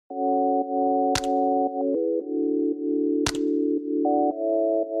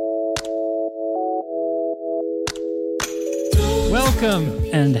Welcome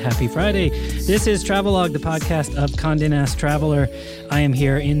and happy Friday. This is Travelogue, the podcast of Condé Nast Traveler. I am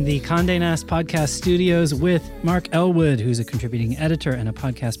here in the Condé Nast podcast studios with Mark Elwood, who's a contributing editor and a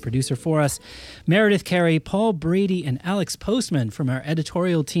podcast producer for us, Meredith Carey, Paul Brady, and Alex Postman from our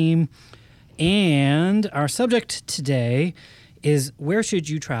editorial team. And our subject today is where should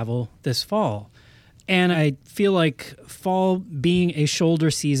you travel this fall? And I feel like fall being a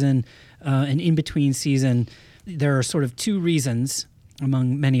shoulder season, an in-between season, there are sort of two reasons,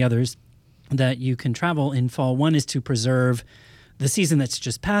 among many others, that you can travel in fall. One is to preserve the season that's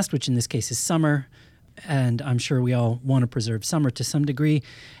just passed, which in this case is summer, and I'm sure we all want to preserve summer to some degree.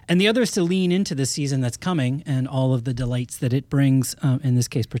 And the other is to lean into the season that's coming and all of the delights that it brings, in this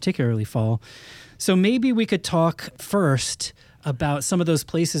case particularly fall. So maybe we could talk first about some of those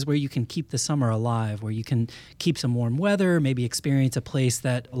places where you can keep the summer alive, where you can keep some warm weather, maybe experience a place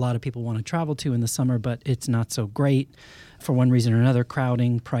that a lot of people want to travel to in the summer, but it's not so great for one reason or another,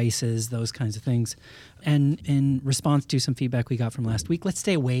 crowding, prices, those kinds of things. And in response to some feedback we got from last week, let's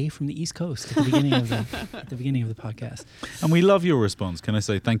stay away from the East Coast at the beginning of the podcast. And we love your response. Can I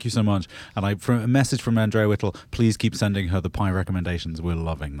say thank you so much? And from a message from Andrea Whittle, please keep sending her the pie recommendations. We're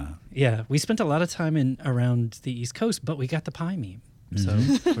loving that. Yeah, we spent a lot of time around the East Coast, but we got the pie meme.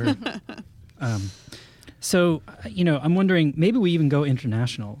 So I'm wondering, maybe we even go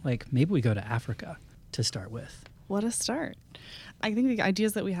international. Like maybe we go to Africa to start with. What a start. I think the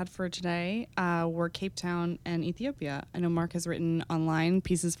ideas that we had for today were Cape Town and Ethiopia. I know Mark has written online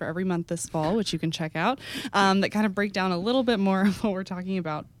pieces for every month this fall, which you can check out, that kind of break down a little bit more of what we're talking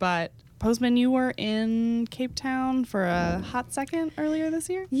about. But Postman, you were in Cape Town for a hot second earlier this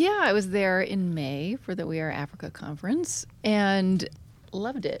year? Yeah, I was there in May for the We Are Africa conference and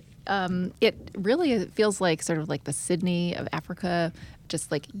loved it. It really feels like sort of like the Sydney of Africa, just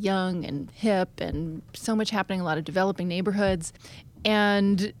like young and hip and so much happening, a lot of developing neighborhoods.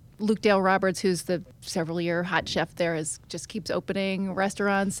 And Luke Dale Roberts, who's the several-year hot chef there, just keeps opening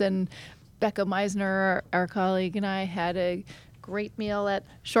restaurants. And Becca Meisner, our colleague, and I had a great meal at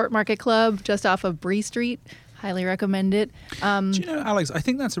Short Market Club just off of Bree Street. Highly recommend it. Do you know, Alex, I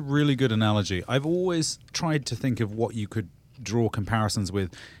think that's a really good analogy. I've always tried to think of what you could draw comparisons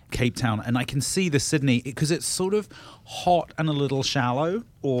with Cape Town, and I can see the Sydney because it's sort of hot and a little shallow,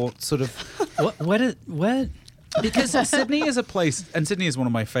 or sort of what? Because Sydney is a place, and Sydney is one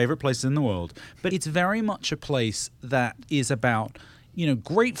of my favorite places in the world, but it's very much a place that is about,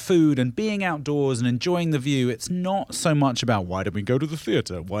 great food and being outdoors and enjoying the view. It's not so much about why don't we go to the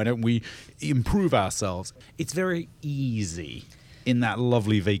theater? Why don't we improve ourselves? It's very easy in that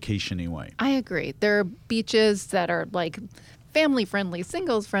lovely vacation-y way. I agree. There are beaches that are like family-friendly,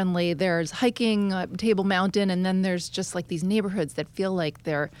 singles-friendly. There's hiking up Table Mountain, and then there's just like these neighborhoods that feel like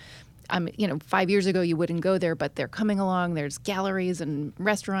they're, 5 years ago you wouldn't go there, but they're coming along. There's galleries and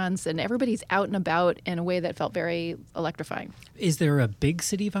restaurants, and everybody's out and about in a way that felt very electrifying. Is there a big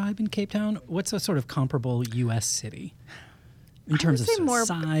city vibe in Cape Town? What's a sort of comparable U.S. city? In terms of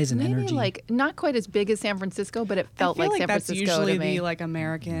size and maybe energy? Like not quite as big as San Francisco, but it felt like San Francisco to me. That's usually the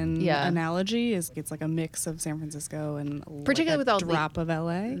American analogy. It's like a mix of San Francisco and particularly with all drop of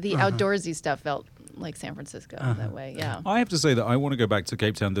LA. The outdoorsy stuff felt like San Francisco that way. Yeah. I have to say that I want to go back to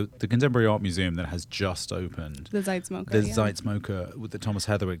Cape Town, the Contemporary Art Museum that has just opened. The Zeitz-Mocha. Zeitz-Mocha that Thomas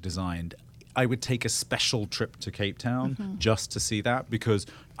Heatherwick designed. I would take a special trip to Cape Town just to see that, because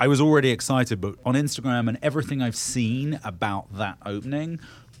I was already excited, but on Instagram and everything I've seen about that opening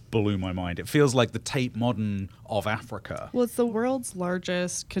blew my mind. It feels like the Tate Modern of Africa. Well, it's the world's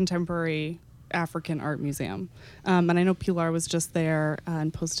largest contemporary African art museum. And I know Pilar was just there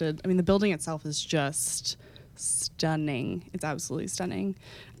and posted, the building itself is just stunning. It's absolutely stunning.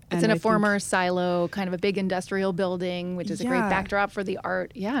 It's in a former silo, kind of a big industrial building, which is a great backdrop for the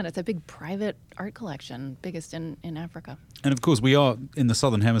art. Yeah, and it's a big private art collection, biggest in Africa. And of course, we are in the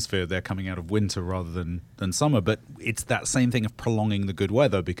southern hemisphere. They're coming out of winter rather than summer, but it's that same thing of prolonging the good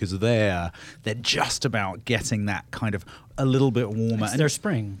weather, because they're just about getting that kind of a little bit warmer. It's their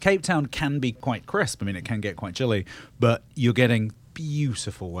spring. Cape Town can be quite crisp. It can get quite chilly, but you're getting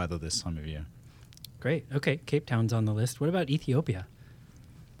beautiful weather this time of year. Great. Okay, Cape Town's on the list. What about Ethiopia?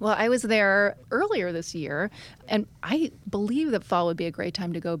 Well, I was there earlier this year, and I believe that fall would be a great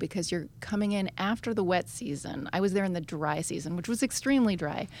time to go because you're coming in after the wet season. I was there in the dry season, which was extremely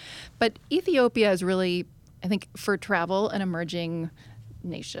dry. But Ethiopia is really, I think, for travel, an emerging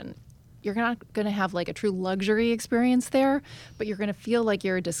nation. You're not going to have like a true luxury experience there, but you're going to feel like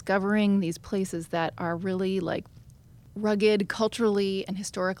you're discovering these places that are really like rugged, culturally and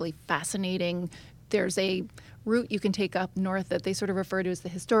historically fascinating. There's a route you can take up north that they sort of refer to as the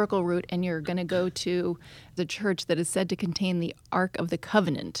historical route, and you're going to go to the church that is said to contain the Ark of the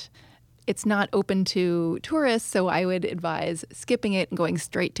Covenant. It's not open to tourists, so I would advise skipping it and going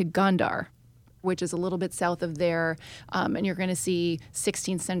straight to Gondar, which is a little bit south of there. And you're going to see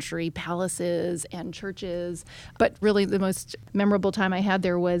 16th century palaces and churches. But really the most memorable time I had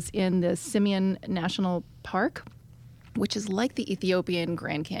there was in the Simeon National Park, which is like the Ethiopian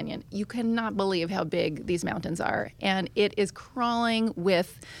Grand Canyon. You cannot believe how big these mountains are. And it is crawling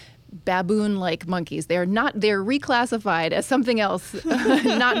with baboon-like monkeys. They're reclassified as something else,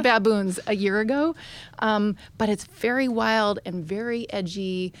 not baboons, a year ago. But it's very wild and very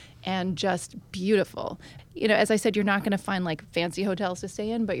edgy and just beautiful. You know, as I said, you're not going to find like fancy hotels to stay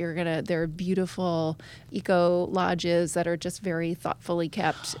in, but there are beautiful eco lodges that are just very thoughtfully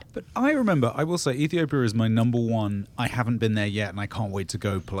kept. But I remember, I will say, Ethiopia is my number one, I haven't been there yet and I can't wait to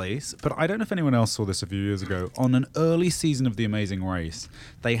go place. But I don't know if anyone else saw this a few years ago. On an early season of The Amazing Race,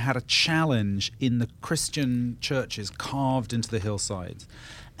 they had a challenge in the Christian churches carved into the hillsides.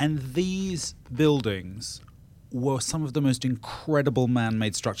 And these buildings were some of the most incredible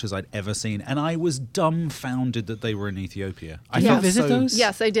man-made structures I'd ever seen, and I was dumbfounded that they were in Ethiopia. Did you visit those?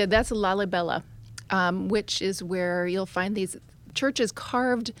 Yes, I did. That's Lalibela, which is where you'll find these churches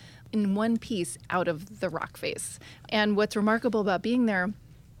carved in one piece out of the rock face. And what's remarkable about being there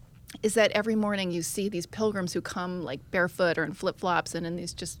is that every morning you see these pilgrims who come like barefoot or in flip-flops and in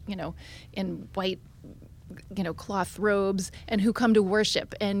these just, in white cloth robes, and who come to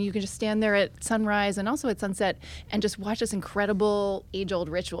worship. And you can just stand there at sunrise and also at sunset and just watch this incredible age-old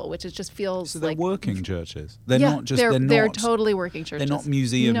ritual, which it just feels like... So they're working churches. They're yeah, not just... They're totally working churches. They're not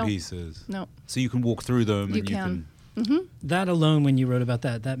museum pieces. No. So you can walk through them and you can... Mm-hmm. That alone, when you wrote about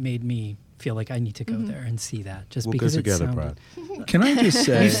that made me feel like I need to go there and see that. Just we'll because go together, Brad. Can I just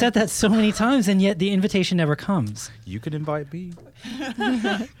say... You've said that so many times, and yet the invitation never comes. You could invite me.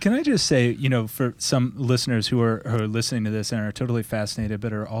 Can I just say, for some listeners who are listening to this and are totally fascinated,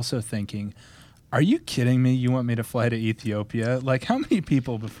 but are also thinking, are you kidding me? You want me to fly to Ethiopia? Like, how many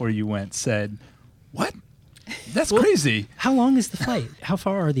people before you went said, what? That's crazy. How long is the flight? How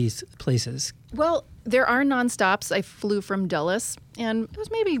far are these places? Well, there are nonstops. I flew from Dulles, and it was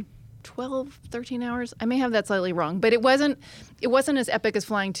maybe 12, 13 hours. I may have that slightly wrong, but it wasn't as epic as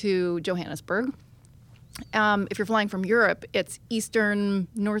flying to Johannesburg. If you're flying from Europe, it's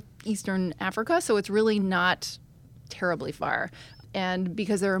northeastern Africa, so it's really not terribly far. And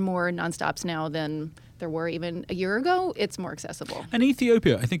because there are more nonstops now than there were even a year ago, it's more accessible. And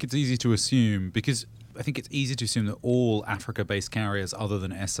Ethiopia, I think it's easy to assume, because I think it's easy to assume that all Africa-based carriers other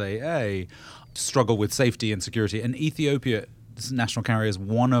than SAA struggle with safety and security. And Ethiopia, this national carrier, is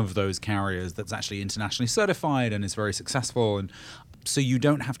one of those carriers that's actually internationally certified and is very successful. And so you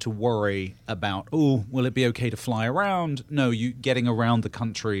don't have to worry about, will it be okay to fly around? No, you getting around the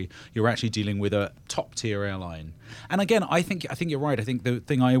country, you're actually dealing with a top-tier airline. And again, I think you're right. I think the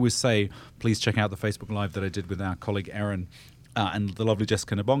thing I always say, please check out the Facebook Live that I did with our colleague Erin and the lovely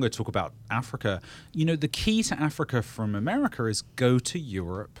Jessica Nabonga talk about Africa. The key to Africa from America is go to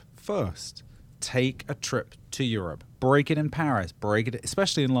Europe first. Take a trip to Europe. Break it in Paris. Break it,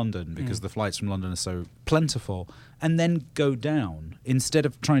 especially in London, because the flights from London are so plentiful. And then go down. Instead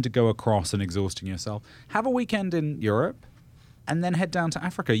of trying to go across and exhausting yourself, have a weekend in Europe and then head down to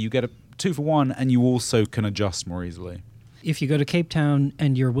Africa. You get a 2-for-1 and you also can adjust more easily. If you go to Cape Town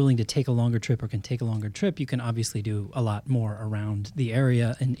and you're willing to take a longer trip or can take a longer trip, you can obviously do a lot more around the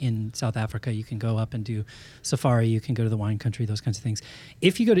area. In South Africa, you can go up and do safari, you can go to the wine country, those kinds of things.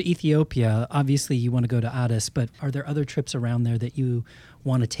 If you go to Ethiopia, obviously you want to go to Addis, but are there other trips around there that you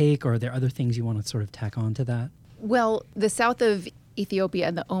want to take, or are there other things you want to sort of tack on to that? Well, the south of Ethiopia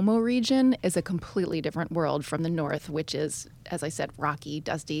and the Omo region is a completely different world from the north, which is, as I said, rocky,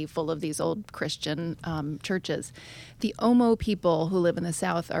 dusty, full of these old Christian churches. The Omo people who live in the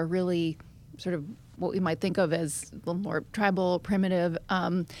south are really sort of what we might think of as a little more tribal, primitive.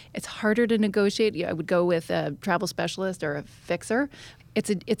 It's harder to negotiate. I would go with a travel specialist or a fixer. It's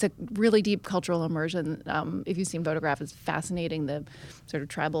a really deep cultural immersion. If you've seen photographs, it's fascinating. The sort of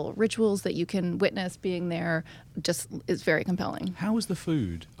tribal rituals that you can witness being there just is very compelling. How was the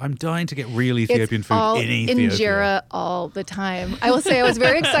food? I'm dying to get real Ethiopian food in Ethiopia. Injera all the time. I will say I was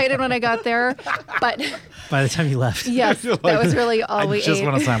very excited when I got there, but by the time you left, yes, that was really all we ate. I just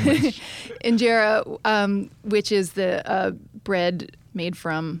want a sandwich. Injera, which is the bread made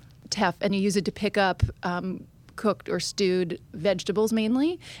from teff, and you use it to pick up cooked or stewed vegetables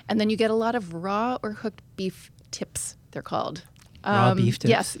mainly, and then you get a lot of raw or cooked beef tips, they're called. Raw beef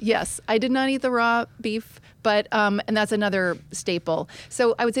tips? Yes. I did not eat the raw beef, But and that's another staple.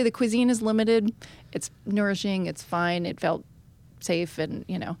 So I would say the cuisine is limited. It's nourishing. It's fine. It felt safe, and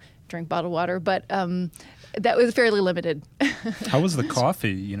drink bottled water. But that was fairly limited. How was the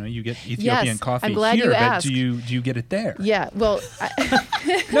coffee? You get Ethiopian coffee I'm glad here, you but asked. do you get it there? Yeah. Well,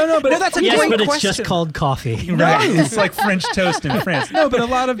 No, but that's a Yes, great but it's question. just called coffee. Right, it's like French toast in France. No, but a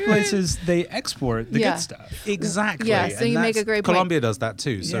lot of places they export the Yeah. good stuff. Exactly. Yeah, so And you make that's- a great point. Colombia does that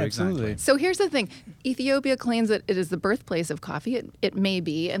too. So Yeah, exactly. absolutely. so here's the thing: Ethiopia claims that it is the birthplace of coffee. It may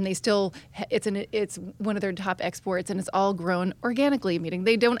be, and they still it's one of their top exports, and it's all grown organically. Meaning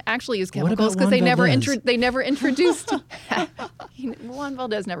they don't actually use What about chemicals because Juan Valdez? they never introduced. Juan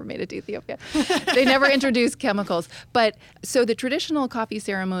Valdez never made it to Ethiopia. They never introduced chemicals. But so the traditional coffee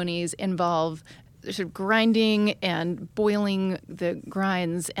ceremonies involve sort of grinding and boiling the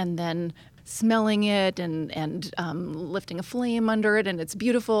grinds and then smelling it and lifting a flame under it, and it's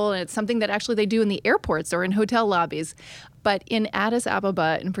beautiful, and it's something that actually they do in the airports or in hotel lobbies. But in Addis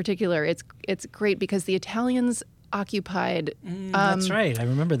Ababa in particular, it's great because the Italians occupied That's right. I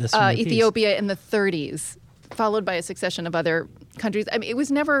remember this from your piece. Ethiopia in the 30s, followed by a succession of other countries. I mean, it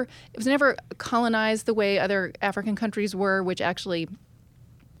was never colonized the way other African countries were, which actually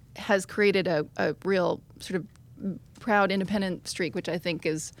has created a real sort of proud independent streak, which I think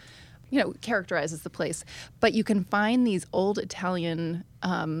is, characterizes the place. But you can find these old Italian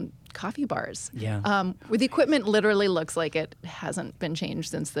coffee bars, where the equipment literally looks like it hasn't been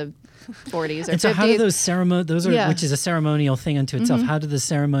changed since the 40s or 50s. And so how do those Yeah. which is a ceremonial thing unto itself, how do the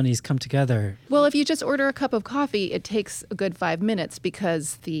ceremonies come together? Well, if you just order a cup of coffee, it takes a good 5 minutes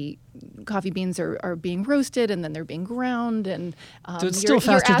because the coffee beans are being roasted and then they're being ground. And So it's you're still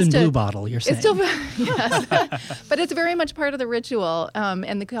faster than asked to- Blue Bottle, you're saying. It's still, yes. But it's very much part of the ritual.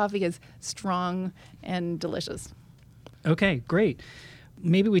 And the coffee is strong and delicious. Okay, great.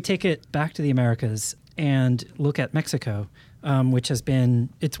 Maybe we take it back to the Americas and look at Mexico, which has been,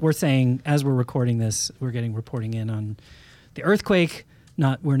 it's worth saying, as we're recording this, we're getting reporting in on the earthquake.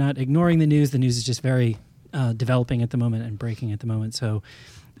 We're not ignoring the news. The news is just very developing at the moment and breaking at the moment. So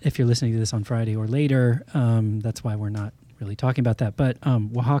if you're listening to this on Friday or later, that's why we're not really talking about that. But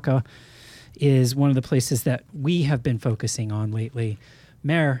Oaxaca is one of the places that we have been focusing on lately.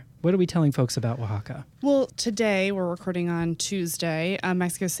 Mare, what are we telling folks about Oaxaca? Well, today we're recording on Tuesday.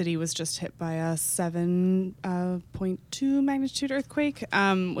 Mexico City was just hit by a 7.2 magnitude earthquake,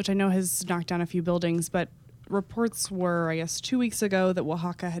 which I know has knocked down a few buildings, but reports were, I guess, 2 weeks ago that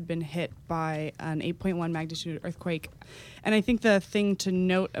Oaxaca had been hit by an 8.1 magnitude earthquake. And I think the thing to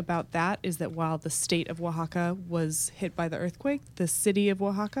note about that is that while the state of Oaxaca was hit by the earthquake, the city of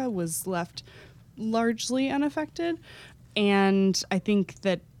Oaxaca was left largely unaffected. And I think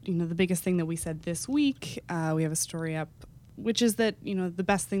that, the biggest thing that we said this week, we have a story up, which is that, the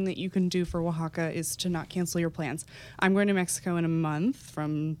best thing that you can do for Oaxaca is to not cancel your plans. I'm going to Mexico in a month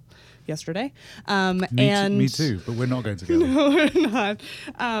from yesterday. Me too, but we're not going together. No, we're not.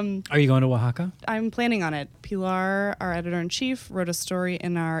 Are you going to Oaxaca? I'm planning on it. Pilar, our editor-in-chief, wrote a story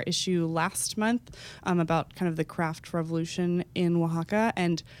in our issue last month about kind of the craft revolution in Oaxaca,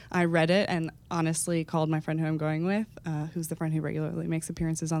 and I read it and honestly called my friend who I'm going with, who's the friend who regularly makes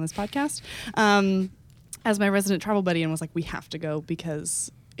appearances on this podcast, as my resident travel buddy, and was like, we have to go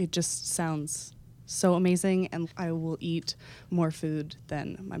because it just sounds so amazing, and I will eat more food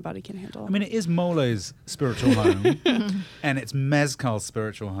than my body can handle. I mean, it is Mole's spiritual home, and it's Mezcal's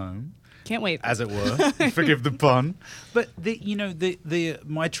spiritual home, Can't wait. as it were. Forgive the pun. But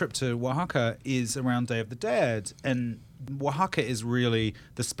my trip to Oaxaca is around Day of the Dead, and Oaxaca is really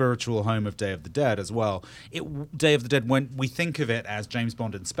the spiritual home of Day of the Dead as well. Day of the Dead, when we think of it as James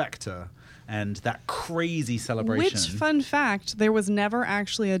Bond Inspector and that crazy celebration. Which, fun fact, there was never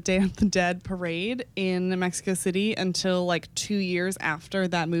actually a Day of the Dead parade in Mexico City until like 2 years after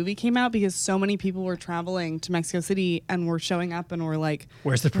that movie came out, because so many people were traveling to Mexico City and were showing up and were like,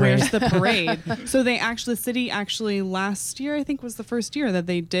 Where's the parade? Where's the parade? So the city actually last year, I think, was the first year that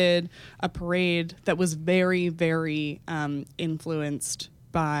they did a parade that was very, very influenced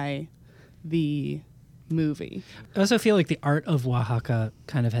by the movie. I also feel like the art of Oaxaca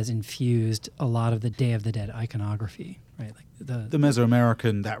kind of has infused a lot of the Day of the Dead iconography, right? Like the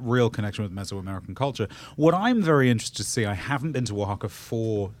Mesoamerican, that real connection with Mesoamerican culture. What I'm very interested to see, I haven't been to Oaxaca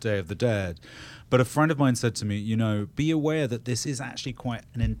for Day of the Dead, but a friend of mine said to me, be aware that this is actually quite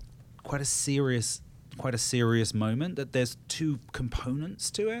a serious moment, that there's two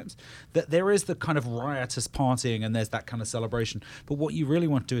components to it, that there is the kind of riotous partying and there's that kind of celebration, but what you really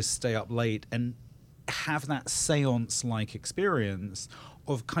want to do is stay up late and have that seance-like experience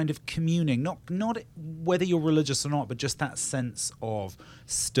of kind of communing, not whether you're religious or not, but just that sense of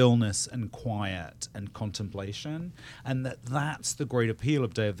stillness and quiet and contemplation, and that's the great appeal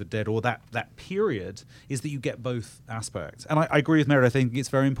of Day of the Dead, or that period, is that you get both aspects. And I agree with Meredith. I think it's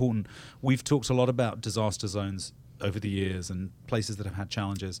very important. We've talked a lot about disaster zones over the years and places that have had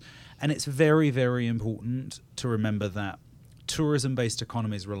challenges, and it's very, very important to remember that tourism-based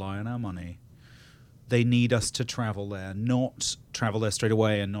economies rely on our money. They need us to travel there, not travel there straight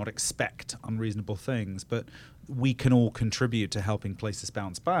away and not expect unreasonable things. But we can all contribute to helping places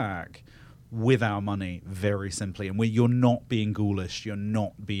bounce back with our money, very simply. And you're not being ghoulish, you're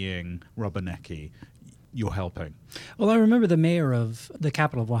not being rubbernecky, you're helping. Well, I remember the mayor of the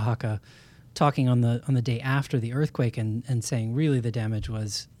capital of Oaxaca talking on the day after the earthquake and saying really the damage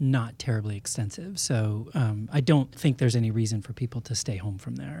was not terribly extensive. So I don't think there's any reason for people to stay home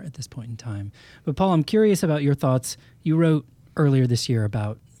from there at this point in time. But Paul, I'm curious about your thoughts. You wrote earlier this year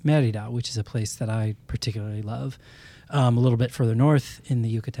about Mérida, which is a place that I particularly love, a little bit further north in the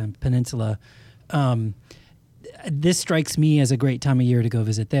Yucatan Peninsula. This strikes me as a great time of year to go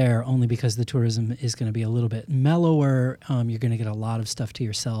visit there, only because the tourism is going to be a little bit mellower. You're going to get a lot of stuff to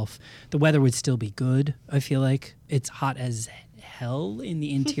yourself. The weather would still be good, I feel like. It's hot as hell in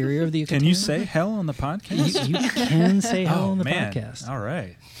the interior of the Yucatan. Can you say hell on the podcast? You can say hell on the podcast. All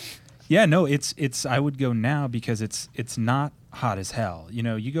right. Yeah, no, it's. I would go now because it's not hot as hell. You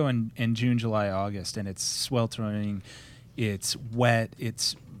know, you go in June, July, August, and it's sweltering, it's wet,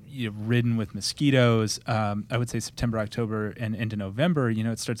 it's ridden with mosquitoes. I would say September, October, and into November,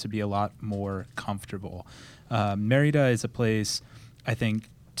 it starts to be a lot more comfortable. Mérida is a place, I think,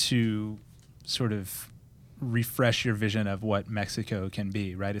 to sort of refresh your vision of what Mexico can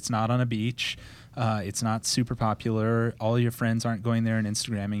be, right? It's not on a beach. It's not super popular. All your friends aren't going there and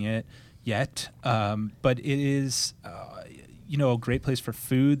Instagramming it yet. But it is, a great place for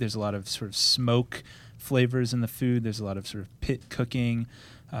food. There's a lot of sort of smoke flavors in the food. There's a lot of sort of pit cooking.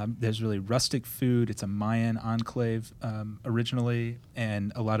 There's really rustic food. It's a Mayan enclave originally,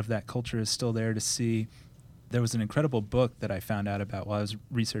 and a lot of that culture is still there to see. There was an incredible book that I found out about while I was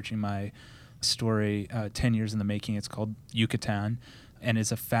researching my story, 10 years in the making. It's called Yucatan, and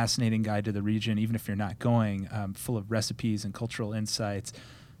is a fascinating guide to the region, even if you're not going, full of recipes and cultural insights.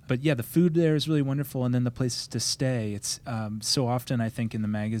 But yeah, the food there is really wonderful, and then the places to stay. It's so often, I think, in the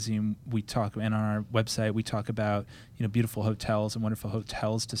magazine we talk, and on our website we talk about beautiful hotels and wonderful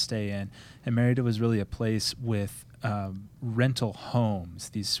hotels to stay in. And Mérida was really a place with rental homes,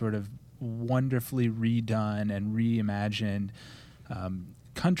 these sort of wonderfully redone and reimagined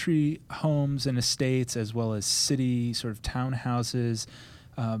country homes and estates, as well as city sort of townhouses.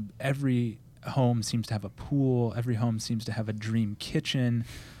 Every home seems to have a pool. Every home seems to have a dream kitchen.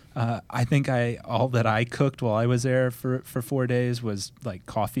 I think all that I cooked while I was there for 4 days was like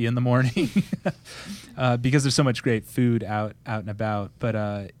coffee in the morning because there's so much great food out and about.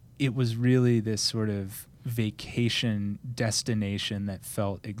 But it was really this sort of vacation destination that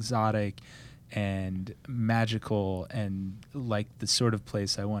felt exotic and magical and like the sort of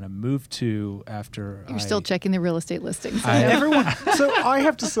place I want to move to after. You're still checking the real estate listings. Everyone. So I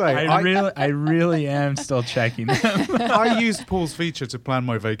have to say, I really am still checking them. I used Paul's feature to plan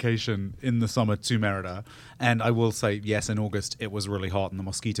my vacation in the summer to Mérida, and I will say, yes, in August it was really hot and the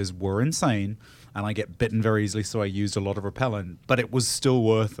mosquitoes were insane, and I get bitten very easily, so I used a lot of repellent, but it was still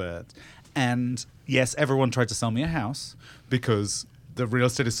worth it. And yes, everyone tried to sell me a house because the real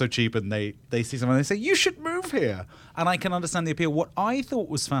estate is so cheap, and they see someone and they say, you should move here. And I can understand the appeal. What I thought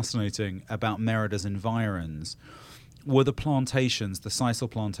was fascinating about Mérida's environs were the plantations, the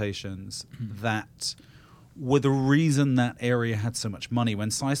sisal plantations, that were the reason that area had so much money. When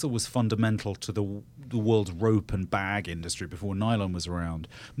sisal was fundamental to the world's rope and bag industry before nylon was around,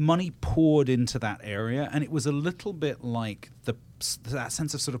 money poured into that area, and it was a little bit like that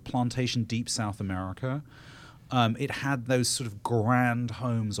sense of sort of plantation deep South America. It had those sort of grand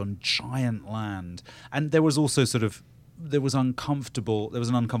homes on giant land, and there was also there was an uncomfortable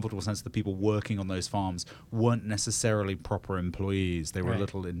sense that the people working on those farms weren't necessarily proper employees. They were a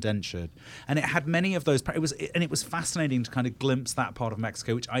little indentured, and it had many of those. It was fascinating to kind of glimpse that part of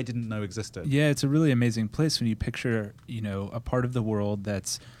Mexico, which I didn't know existed. Yeah, it's a really amazing place when you picture, a part of the world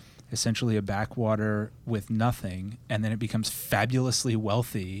that's essentially a backwater with nothing, and then it becomes fabulously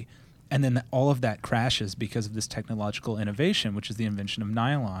wealthy. And then all of that crashes because of this technological innovation, which is the invention of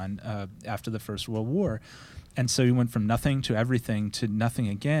nylon after the First World War. And so you went from nothing to everything to nothing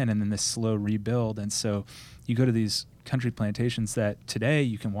again, and then this slow rebuild. And so you go to these country plantations that today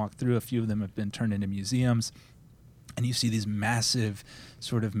you can walk through. A few of them have been turned into museums. And you see these massive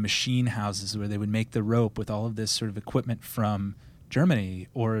sort of machine houses where they would make the rope with all of this sort of equipment from Germany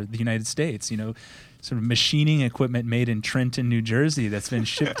or the United States, sort of machining equipment made in Trenton, New Jersey that's been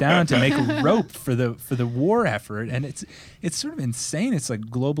shipped down to make rope for the war effort. And it's sort of insane. It's like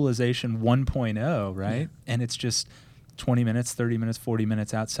globalization 1.0, right? Yeah. And it's just 20 minutes, 30 minutes, 40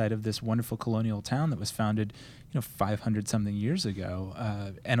 minutes outside of this wonderful colonial town that was founded, 500 something years ago,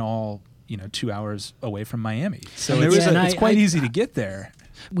 and all, 2 hours away from Miami. So it's quite easy to get there.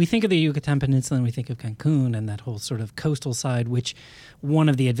 We think of the Yucatan Peninsula and we think of Cancun and that whole sort of coastal side, which one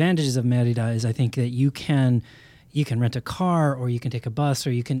of the advantages of Mérida is I think that you can rent a car or you can take a bus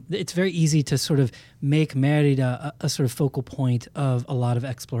or it's very easy to sort of make Mérida a sort of focal point of a lot of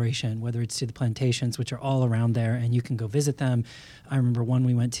exploration, whether it's to the plantations, which are all around there, and you can go visit them. I remember one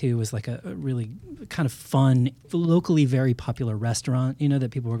we went to was like a really kind of fun, locally very popular restaurant, that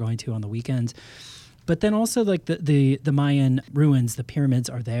people were going to on the weekends. But then also like the Mayan ruins, the pyramids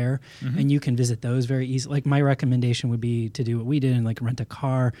are there, and you can visit those very easily. Like my recommendation would be to do what we did and like rent a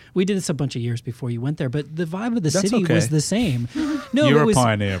car. We did this a bunch of years before you went there, but the vibe of the city was the same. No, you're a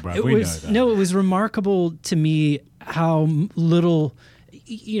pioneer, Brad. We know that. No, it was remarkable to me how little.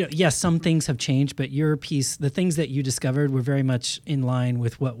 Yes, some things have changed, but your piece, the things that you discovered were very much in line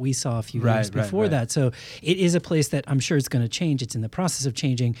with what we saw a few years before that. So it is a place that I'm sure it's going to change. It's in the process of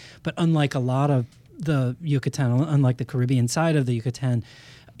changing, but unlike a lot of the Yucatan, unlike the Caribbean side of the Yucatan,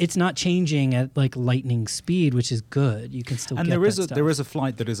 it's not changing at like lightning speed, which is good. You can still get that stuff. There is a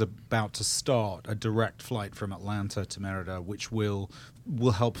flight that is about to start, a direct flight from Atlanta to Mérida, which will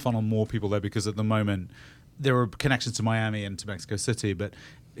help funnel more people there, because at the moment there are connections to Miami and to Mexico City, but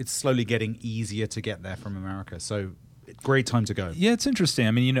it's slowly getting easier to get there from America. So great time to go. Yeah, it's interesting.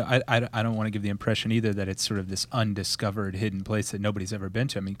 I mean, I don't want to give the impression either that it's sort of this undiscovered hidden place that nobody's ever been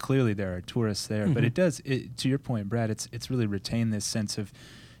to. I mean, clearly there are tourists there, but it does, to your point, Brad, it's really retained this sense of,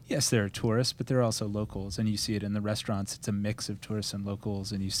 yes, there are tourists, but there are also locals, and you see it in the restaurants. It's a mix of tourists and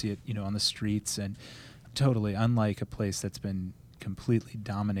locals, and you see it, on the streets, and totally unlike a place that's been completely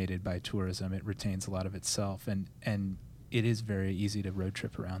dominated by tourism, it retains a lot of itself, and it is very easy to road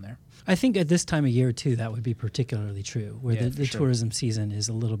trip around there. I think at this time of year, too, that would be particularly true, where the tourism season is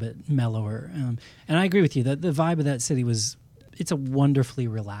a little bit mellower. And I agree with you that the vibe of that city it's a wonderfully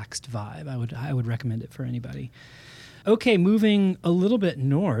relaxed vibe. I would recommend it for anybody. Okay, moving a little bit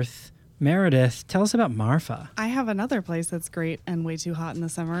north, Meredith, tell us about Marfa. I have another place that's great and way too hot in the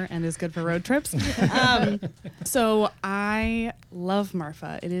summer and is good for road trips. So I love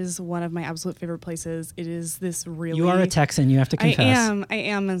Marfa. It is one of my absolute favorite places. It is this really... You are a Texan, you have to confess. I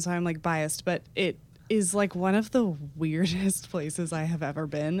am, and so I'm like biased, but it is like one of the weirdest places I have ever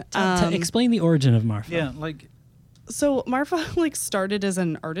been. Explain the origin of Marfa. Yeah, So Marfa started as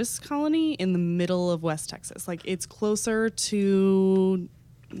an artist colony in the middle of West Texas. Like it's closer to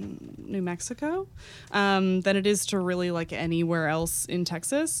New Mexico than it is to really like anywhere else in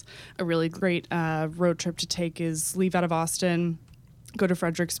Texas. A really great road trip to take is leave out of Austin, go to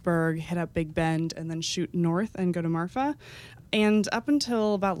Fredericksburg, hit up Big Bend, and then shoot north and go to Marfa. And up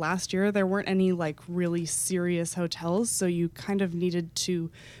until about last year, there weren't any like really serious hotels, so you kind of needed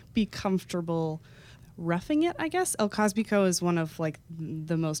to be comfortable roughing it, I guess. El Cosmico is one of like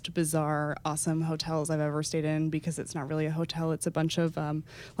the most bizarre, awesome hotels I've ever stayed in, because it's not really a hotel. It's a bunch of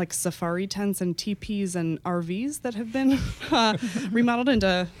like safari tents and teepees and RVs that have been remodeled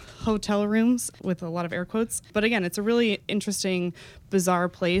into hotel rooms with a lot of air quotes. But again, it's a really interesting, bizarre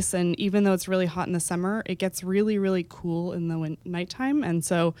place. And even though it's really hot in the summer, it gets really, really cool in the nighttime. And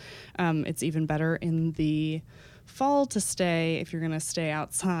so it's even better in the fall to stay if you're going to stay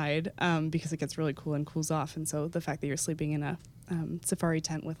outside, because it gets really cool and cools off. And so the fact that you're sleeping in a safari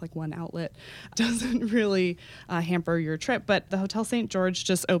tent with like one outlet doesn't really hamper your trip. But the Hotel St. George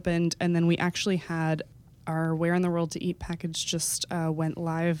just opened, and then we actually had our Where in the World to Eat package just went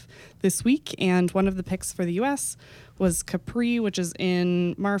live this week. And one of the picks for the U.S. was Capri, which is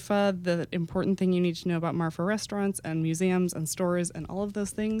in Marfa. The important thing you need to know about Marfa restaurants and museums and stores and all of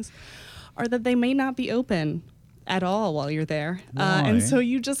those things are that they may not be open at all while you're there. And so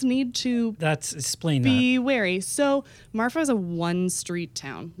you just need to be wary. So Marfa is a one-street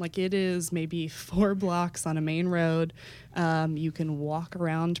town. Like it is maybe 4 blocks on a main road. You can walk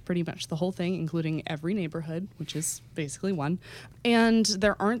around pretty much the whole thing, including every neighborhood, which is basically one. And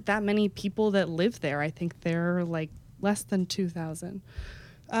there aren't that many people that live there. I think they're like less than 2,000.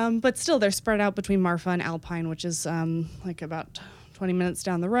 But still, they're spread out between Marfa and Alpine, which is like about 20 minutes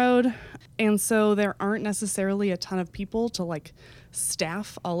down the road. And so there aren't necessarily a ton of people to like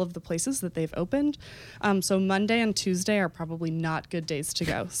staff all of the places that they've opened. So Monday and Tuesday are probably not good days to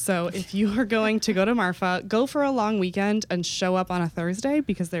go. So if you are going to go to Marfa, go for a long weekend and show up on a Thursday,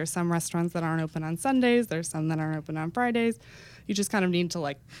 because there are some restaurants that aren't open on Sundays. There's some that aren't open on Fridays. You just kind of need to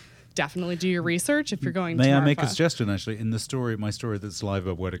like definitely do your research if you're going to May I Marfa. make a suggestion, actually? In the story, my story that's live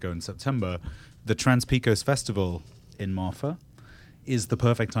at Where to Go in September, the Trans-Pecos Festival in Marfa is the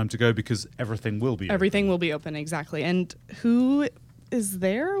perfect time to go because everything will be Everything open. will be open, exactly. And who is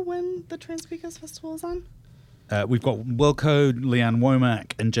there when the Trans-Pecos Festival is on? We've got Wilco, Leanne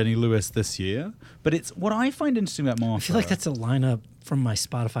Womack, and Jenny Lewis this year. But it's what I find interesting about Marfa. I feel like that's a lineup from my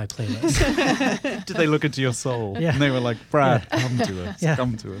Spotify playlist. Did they look into your soul? Yeah. And they were like, Brad, come to us. Yeah.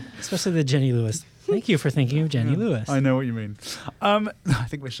 Come to us. Especially the Jenny Lewis. Thank you for thinking of Jenny Lewis. I know what you mean. I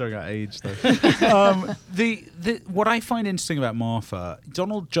think we're showing our age, though. What I find interesting about Marfa,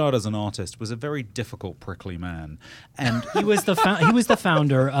 Donald Judd as an artist was a very difficult, prickly man. And He was the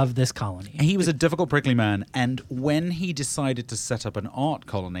founder of this colony. he was a difficult, prickly man, and when he decided to set up an art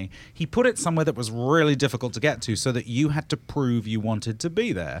colony, he put it somewhere that was really difficult to get to so that you had to prove you wanted to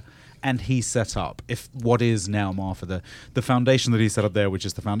be there. And he set up what is now Marfa, the foundation that he set up there, which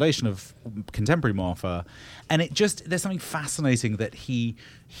is the foundation of contemporary Marfa. And there's something fascinating that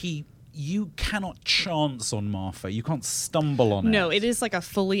you cannot chance on Marfa. You can't stumble on it. No, it is like a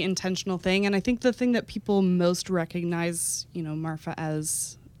fully intentional thing. And I think the thing that people most recognize, Marfa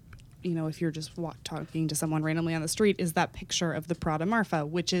as, if you're just talking to someone randomly on the street, is that picture of the Prada Marfa,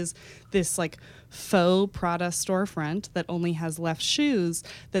 which is this like faux Prada storefront that only has left shoes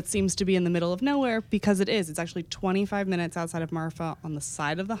that seems to be in the middle of nowhere, because it is. It's actually 25 minutes outside of Marfa on the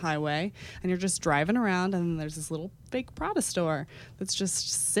side of the highway, and you're just driving around, and then there's this little fake Prada store that's just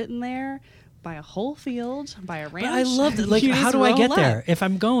sitting there by a whole field, by a ranch. But I love it. Like, You how just do I roll get up. there? If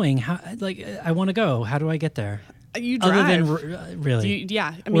I'm going, I want to go. How do I get there? You drive. Other than really, Yeah.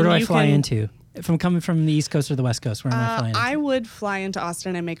 I mean, where do I you fly can- into? If I'm coming from the East Coast or the West Coast, where am I flying into? I would fly into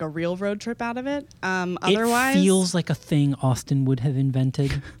Austin and make a real road trip out of it. Otherwise, It feels like a thing Austin would have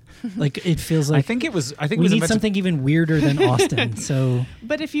invented. Like, it feels like I think it was we need invented- something even weirder than Austin. So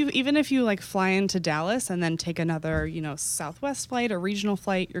But if you like fly into Dallas and then take another, Southwest flight or regional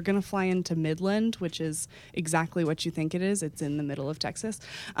flight, you're going to fly into Midland, which is exactly what you think it is. It's in the middle of Texas.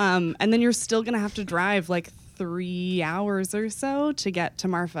 And then you're still going to have to drive like 3 hours or so to get to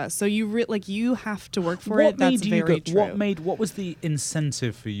Marfa. So you have to work for it. That's very true. What was the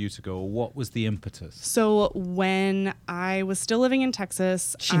incentive for you to go, or what was the impetus? So when I was still living in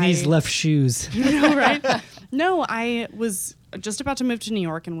Texas, she needs left shoes. Right? No, I was just about to move to New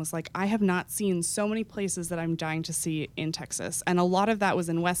York and was like, I have not seen so many places that I'm dying to see in Texas. And a lot of that was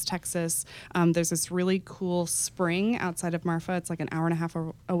in West Texas. There's this really cool spring outside of Marfa. It's like an hour and a half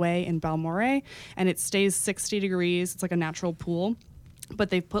away in Balmorhea, and it stays 60 degrees. It's like a natural pool, but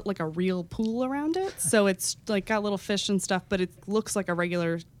they've put like a real pool around it. So it's like got little fish and stuff, but it looks like a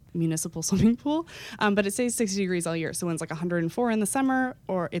regular municipal swimming pool, but it stays 60 degrees all year. So when it's like 104 in the summer,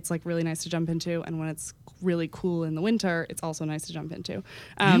 or it's like really nice to jump into, and when it's really cool in the winter, it's also nice to jump into.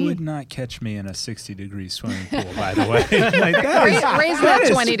 You would not catch me in a 60-degree swimming pool, by the way. Like, that Raise that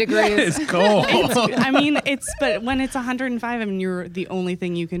 20 degrees. is cold. But when it's 105 and you're the only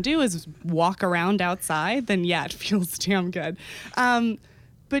thing you can do is walk around outside, then yeah, it feels damn good.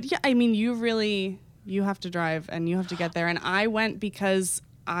 But yeah, I mean, you have to drive and you have to get there. And I went because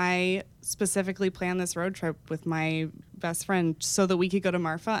I specifically planned this road trip with my best friend so that we could go to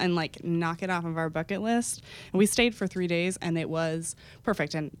Marfa and like knock it off of our bucket list. And we stayed for 3 days and it was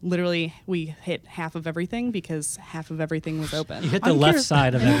perfect. And literally we hit half of everything because half of everything was open. You hit the left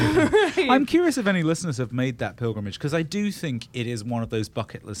side of everything. I'm curious if any listeners have made that pilgrimage, because I do think it is one of those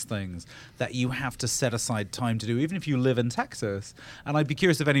bucket list things that you have to set aside time to do, even if you live in Texas. And I'd be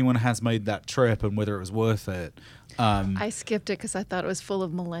curious if anyone has made that trip and whether it was worth it. I skipped it because I thought it was full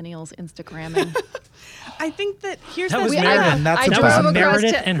of millennials Instagramming. I think that here's That the was thing. Meredith. I That's drove about- across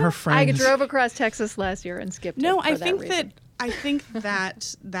Meredith and her I friends. drove across Texas last year and skipped No, it. For I think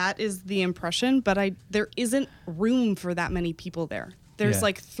that is the impression, but there isn't room for that many people there. There's Yeah.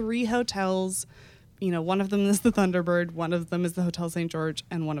 like 3 hotels. One of them is the Thunderbird, one of them is the Hotel St. George,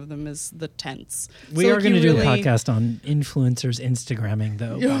 and one of them is the Tents. We So, are like, going to you do a really- podcast on influencers Instagramming,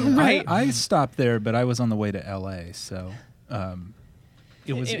 though. Right. I stopped there, but I was on the way to LA, so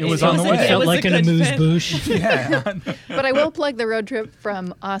it was It on the was a- way. it Felt was like a an good amuse fit. bouche. Yeah. But I will plug the road trip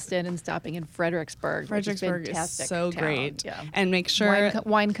from Austin and stopping in Fredericksburg. which is Fredericksburg is fantastic so town. great. Yeah. And make sure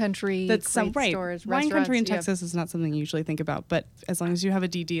Wine country, that's some great right. stores, Wine country in restaurants, yeah. Texas is not something you usually think about, but as long as you have a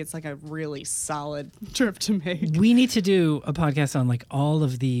DD, it's like a really solid trip to make. We need to do a podcast on like all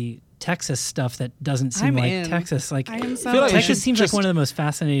of the Texas stuff that doesn't seem I'm like in. Texas. Like I am so feel like we Texas should seems like just- one of the most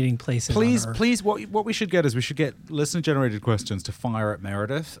fascinating places. Please, on Earth. please, what we should get is we should get listener-generated questions to fire at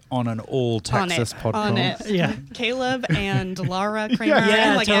Meredith on an all Texas podcast. On it. Yeah. Caleb and Laura Kramer, Yeah,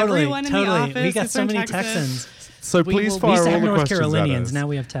 and like totally, everyone in totally. the office. We got is so from many Texas. Texans. So We please will- We used fire to all have the North questions at Carolinians. us. Now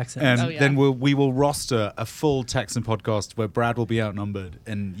we have Texans. And Oh, yeah. then we will roster a full Texan podcast where Brad will be outnumbered,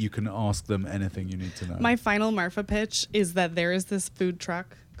 and you can ask them anything you need to know. My final Marfa pitch is that there is this food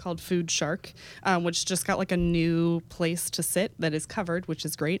truck called Food Shark, which just got like a new place to sit that is covered, which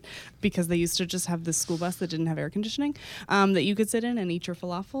is great because they used to just have this school bus that didn't have air conditioning that you could sit in and eat your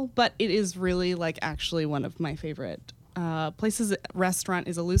falafel. But it is really like actually one of my favorite places. Restaurant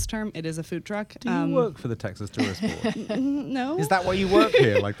is a loose term. It is a food truck. Do you work for the Texas Tourist Board? No. Is that why you work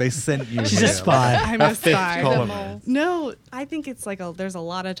here? Like they sent you She's here? a spy. I'm a fifth spy. columnist. No, I think it's like there's a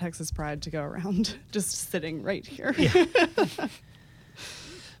lot of Texas pride to go around just sitting right here.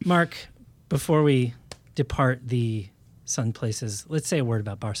 Mark, before we depart the sun places, let's say a word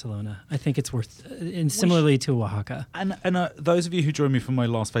about Barcelona. I think it's worth, and similarly to Oaxaca. And those of you who joined me from my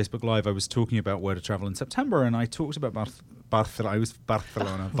last Facebook Live, I was talking about where to travel in September, and I talked about Barcelona. I was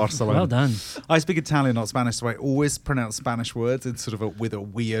Barcelona. Well done. I speak Italian, not Spanish, so I always pronounce Spanish words in sort of with a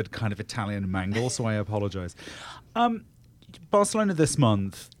weird kind of Italian mangle. So I apologize. Barcelona this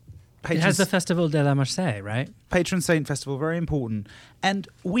month. It has the Festival de la Marseille, right? Patron Saint Festival, very important. And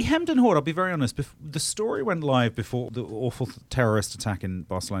we hemmed and hawed, I'll be very honest. The story went live before the awful terrorist attack in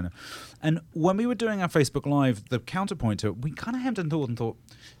Barcelona. And when we were doing our Facebook Live, the counterpoint to it, we kind of hemmed and thought,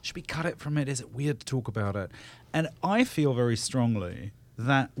 should we cut it from it? Is it weird to talk about it? And I feel very strongly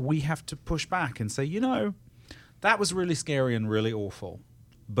that we have to push back and say, that was really scary and really awful.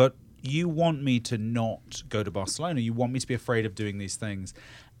 But you want me to not go to Barcelona. You want me to be afraid of doing these things.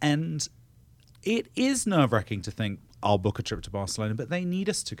 And it is nerve-wracking to think, I'll book a trip to Barcelona, but they need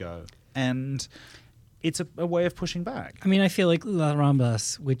us to go. And it's a way of pushing back. I mean, I feel like La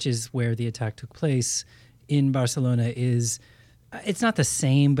Ramblas, which is where the attack took place in Barcelona, it's not the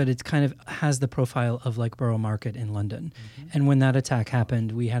same, but it kind of has the profile of like Borough Market in London. Mm-hmm. And when that attack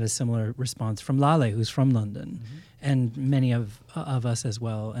happened, we had a similar response from Lale, who's from London, and many of us as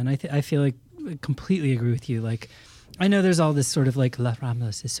well. And I feel like I completely agree with you. Like, I know there's all this sort of like La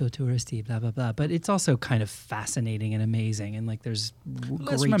Ramblas is so touristy, blah, blah, blah, but it's also kind of fascinating and amazing. And like there's Let's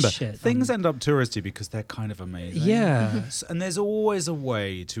great remember, shit. things end up touristy because they're kind of amazing. Yeah. And there's always a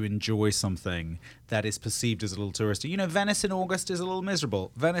way to enjoy something that is perceived as a little touristy. Venice in August is a little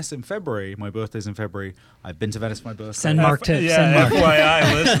miserable. Venice in February, my birthday's in February. I've been to Venice for my birthday. Send Mark tips. Send Yeah, Mark.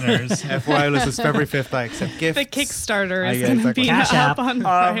 FYI, listeners. FYI, this is February 5th. I accept gifts. The Kickstarter is Yeah, going to exactly. be Cash up App. on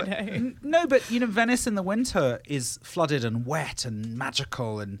Friday. No, but Venice in the winter is flooded and wet and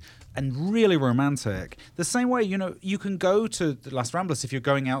magical and really romantic. The same way, you can go to Las Ramblas if you're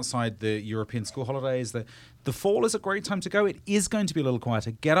going outside the European school holidays. The fall is a great time to go. It is going to be a little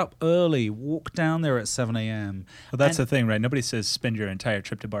quieter. Get up early. Walk down there at 7 a.m. Well, that's the thing, right? Nobody says spend your entire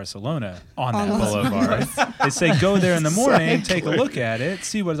trip to Barcelona on that boulevard. They say go there in the morning, take a look at it,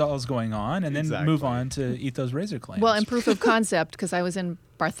 see what all's going on, and then move on to eat those razor clams. Well, and proof of concept, because I was in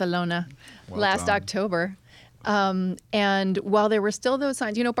Barcelona last done. October. And while there were still those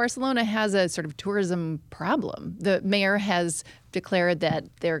signs, Barcelona has a sort of tourism problem. The mayor has declared that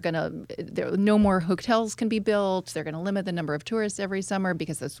no more hotels can be built. They're going to limit the number of tourists every summer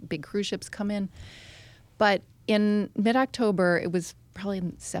because those big cruise ships come in. But in mid-October, it was probably in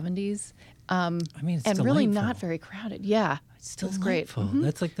the 70s. It's and really delightful. not very crowded. Yeah, It's it was great. delightful.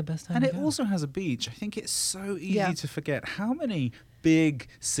 That's like the best time And to it go. also has a beach. I think it's so easy Yeah. to forget how many big,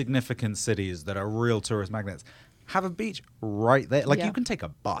 significant cities that are real tourist magnets have a beach right there. Like, Yeah. you can take a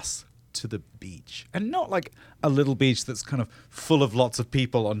bus to the beach. And not like a little beach that's kind of full of lots of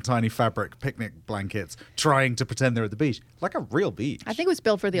people on tiny fabric picnic blankets trying to pretend they're at the beach. Like a real beach. I think it was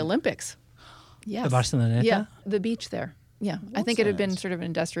built for the Olympics. Yes. The Barceloneta? Yeah, the beach there. Yeah, I think it had been that? sort of an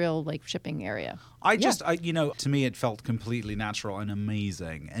industrial shipping area. To me, it felt completely natural and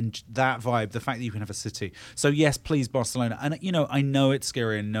amazing. And that vibe, the fact that you can have a city. So, yes, please, Barcelona. And, I know it's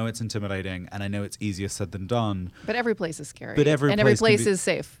scary and know it's intimidating and I know it's easier said than done. But every place is scary. But every every place can place be- is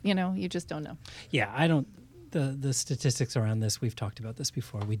safe. You just don't know. Yeah, I don't. The statistics around this, we've talked about this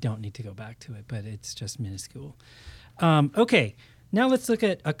before. We don't need to go back to it, but it's just minuscule. Okay, Now let's look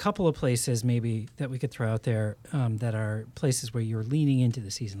at a couple of places maybe that we could throw out there that are places where you're leaning into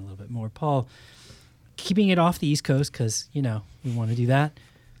the season a little bit more. Paul, keeping it off the East Coast because, we want to do that.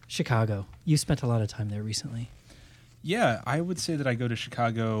 Chicago. You spent a lot of time there recently. Yeah, I would say that I go to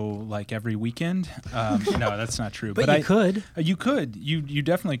Chicago like every weekend. No, that's not true. But you could. You could. You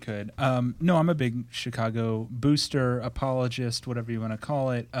definitely could. No, I'm a big Chicago booster, apologist, whatever you want to call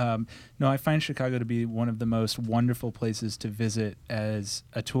it. No, I find Chicago to be one of the most wonderful places to visit as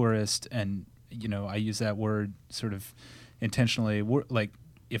a tourist. And, I use that word sort of intentionally. Like,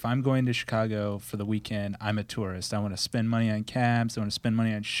 if I'm going to Chicago for the weekend, I'm a tourist. I want to spend money on cabs. I want to spend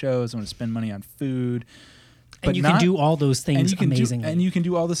money on shows. I want to spend money on food. And you can do all those things amazingly. And you can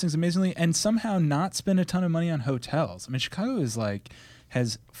do all those things amazingly and somehow not spend a ton of money on hotels. I mean, Chicago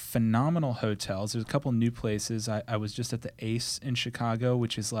has phenomenal hotels. There's a couple new places. I was just at the Ace in Chicago,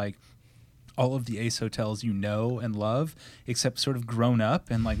 which is like all of the Ace hotels you know and love, except sort of grown up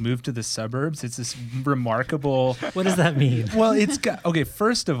and like moved to the suburbs. It's this remarkable... What does that mean? Well, it's got... Okay,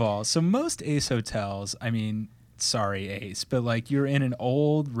 first of all, so most Ace hotels, I mean... Sorry, Ace, but like you're in an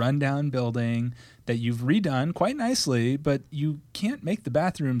old rundown building that you've redone quite nicely, but you can't make the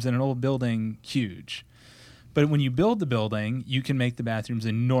bathrooms in an old building huge. But when you build the building, you can make the bathrooms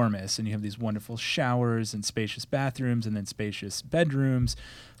enormous, and you have these wonderful showers and spacious bathrooms and then spacious bedrooms.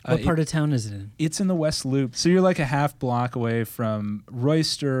 What part of town is it in? It's in the West Loop. So you're like a half block away from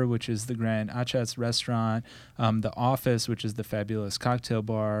Royster, which is the Grand Achatz restaurant, The Office, which is the fabulous cocktail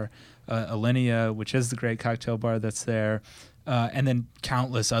bar, Alinea, which is the great cocktail bar that's there, and then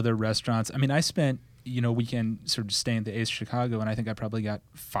countless other restaurants. I mean, I spent weekend sort of staying at the Ace Chicago, and I think I probably got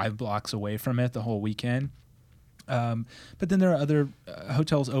 5 blocks away from it the whole weekend. But then there are other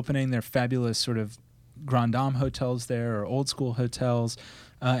hotels opening. They're fabulous sort of Grand Dame hotels there or old school hotels.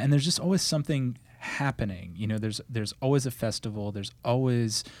 And there's just always something happening. There's always a festival. There's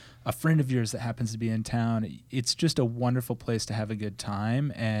always a friend of yours that happens to be in town. It's just a wonderful place to have a good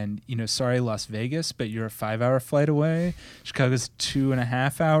time. And, sorry, Las Vegas, but you're a 5-hour flight away. Chicago's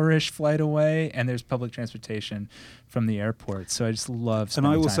 2.5-hour-ish flight away. And there's public transportation from the airport. So I just love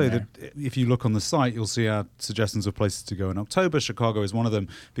spending time And I will say there. that if you look on the site, you'll see our suggestions of places to go in October. Chicago is one of them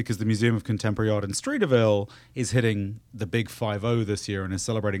because the Museum of Contemporary Art in Streeterville is hitting the big 5-0 this year and is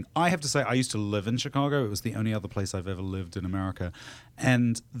celebrating. I have to say, I used to live in Chicago. It was the only other place I've ever lived in America.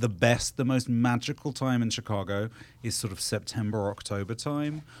 And the most magical time in Chicago is sort of September, October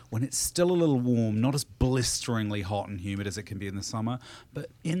time, when it's still a little warm, not as blisteringly hot and humid as it can be in the summer. But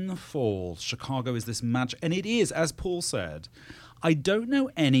in the fall, Chicago is this magic. And it is, as Paul said, I don't know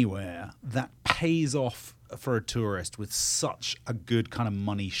anywhere that pays off for a tourist with such a good kind of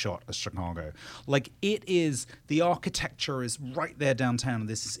money shot as Chicago. Like, it is, the architecture is right there downtown, and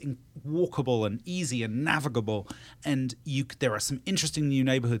this is walkable and easy and navigable, and there are some interesting new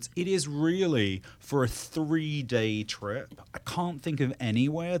neighborhoods. It is really, for a 3-day trip, I can't think of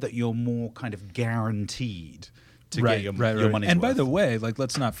anywhere that you're more kind of guaranteed to get your money's And by worth. the way, like,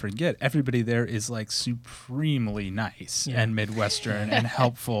 let's not forget, everybody there is like supremely nice and Midwestern and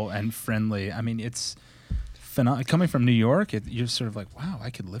helpful and friendly. I mean, it's coming from New York, you're sort of like, wow, I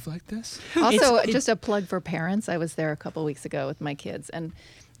could live like this. Also, just a plug for parents. I was there a couple weeks ago with my kids and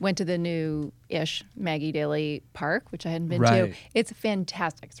went to the new-ish Maggie Daly Park, which I hadn't been to. It's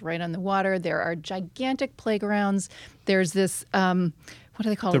fantastic. It's right on the water. There are gigantic playgrounds. There's this, what do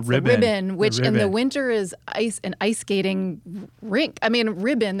they call it? The ribbon, which in the ribbon. winter is an ice skating rink. I mean,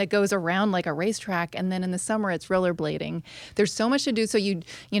 ribbon that goes around like a racetrack, and then in the summer it's rollerblading. There's so much to do. So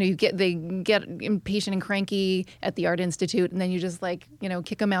they get impatient and cranky at the Art Institute, and then you just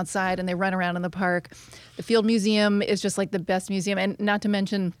kick them outside and they run around in the park. The Field Museum is just like the best museum, and not to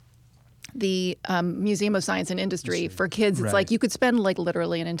mention the Museum of Science and Industry for kids. It's like you could spend like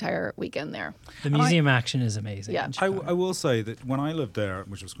literally an entire weekend there. The museum action is amazing. Yeah. I will say that when I lived there,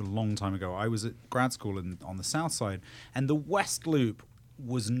 which was a long time ago, I was at grad school on the South Side, and the West Loop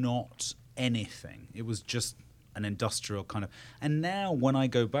was not anything. It was just an industrial kind of. And now when I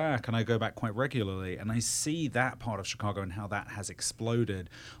go back, and I go back quite regularly, and I see that part of Chicago and how that has exploded.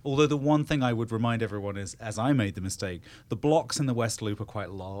 Although the one thing I would remind everyone is, as I made the mistake, the blocks in the West Loop are quite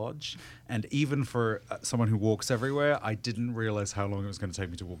large. And even for someone who walks everywhere, I didn't realize how long it was going to take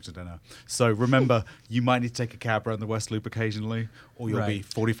me to walk to dinner. So remember, you might need to take a cab around the West Loop occasionally, or you'll be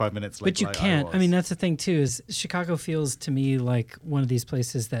 45 minutes late. But you can't. I mean, that's the thing, too, is Chicago feels to me like one of these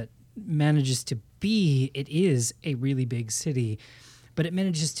places that manages to it is a really big city, but it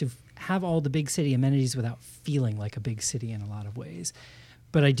manages to have all the big city amenities without feeling like a big city in a lot of ways.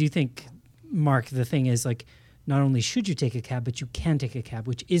 But I do think, Mark, the thing is, like, not only should you take a cab, but you can take a cab,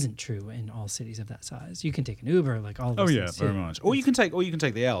 which isn't true in all cities of that size. You can take an Uber, like all of those things very too. much. Or you can take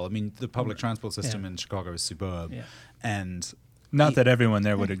the L. I mean, the public transport system in Chicago is superb, and Not that everyone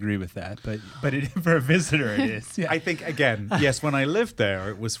there would agree with that, but for a visitor it is. Yeah. I think, again, yes, when I lived there,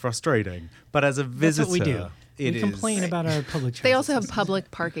 it was frustrating. But as a visitor, That's what we do. it We is. complain about our public transport They also have system.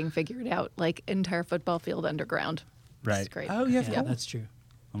 public parking figured out, like entire football field underground. Right. It's great. Oh, yeah, Yeah, that's true.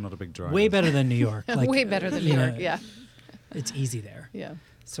 I'm not a big driver. Way better than New York. Like, Way better than you New know, York. Yeah. It's easy there. Yeah.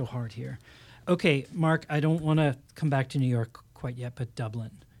 So hard here. Okay, Mark, I don't want to come back to New York quite yet, but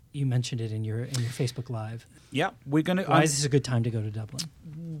Dublin. You mentioned it in your Facebook Live. Yeah, we're going to. Why is this a good time to go to Dublin?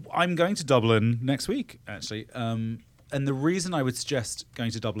 I'm going to Dublin next week, actually. And the reason I would suggest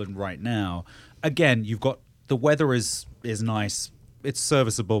going to Dublin right now, again, you've got the weather is nice. It's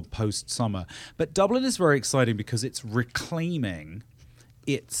serviceable post-summer. But Dublin is very exciting because it's reclaiming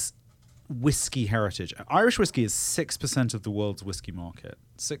its whiskey heritage. Irish whiskey is 6% of the world's whiskey market.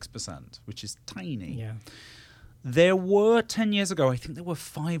 6%, which is tiny. Yeah. There were 10 years ago, I think there were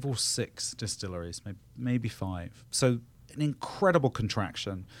 5 or 6 distilleries, maybe 5. So an incredible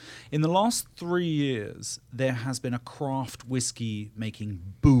contraction. In the last 3 years, there has been a craft whiskey making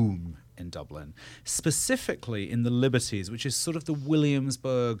boom in Dublin, specifically in the Liberties, which is sort of the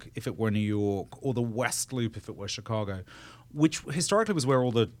Williamsburg if it were New York, or the West Loop if it were Chicago, which historically was where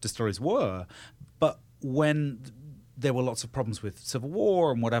all the distilleries were. But when there were lots of problems with civil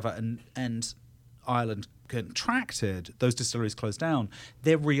war and whatever, and Ireland contracted, those distilleries closed down.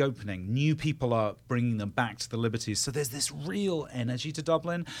 They're reopening. New people are bringing them back to the Liberties. So there's this real energy to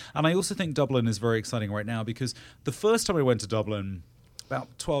Dublin. And I also think Dublin is very exciting right now because the first time I went to Dublin,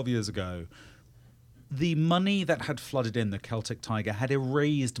 about 12 years ago, the money that had flooded in the Celtic Tiger had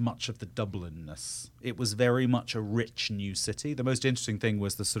erased much of the Dublinness. It was very much a rich new city. The most interesting thing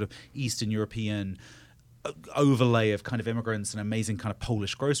was the sort of Eastern European overlay of kind of immigrants and amazing kind of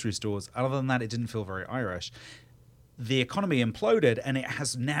Polish grocery stores. Other than that, it didn't feel very Irish. The economy imploded and it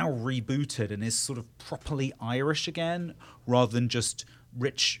has now rebooted and is sort of properly Irish again rather than just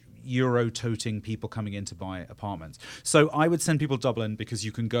rich Euro-toting people coming in to buy apartments. So I would send people to Dublin because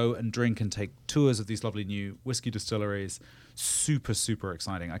you can go and drink and take tours of these lovely new whiskey distilleries. Super, super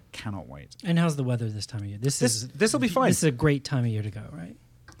exciting. I cannot wait. And how's the weather this time of year? This will be fine. This is a great time of year to go, right?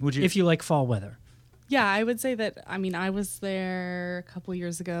 Would you? If you like fall weather. Yeah, I would say that. I mean, I was there a couple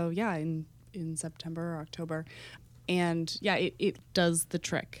years ago. Yeah, in September or October, and yeah, it does the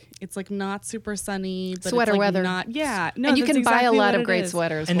trick. It's like not super sunny, but Sweater it's like weather. Not yeah. No, and you that's can buy a exactly lot what of it great is.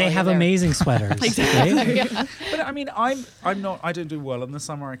 sweaters. And while they have you're there. amazing sweaters. Right? But I mean, I'm not. I don't do well in the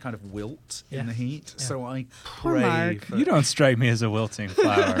summer. I kind of wilt Yeah. in the heat. Yeah. So I Poor pray. Mark. For You don't strike me as a wilting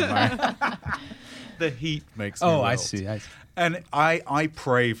flower, Mark. the heat makes me Oh, I wilt. see. And I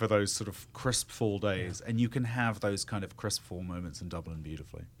pray for those sort of crisp fall days, and you can have those kind of crisp fall moments in Dublin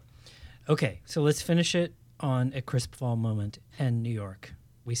beautifully. Okay, so let's finish it on a crisp fall moment and New York.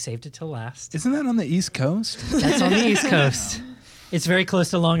 We saved it till last. Isn't that on the East Coast? That's on the East Coast. It's very close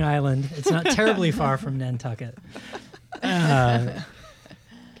to Long Island. It's not terribly far from Nantucket.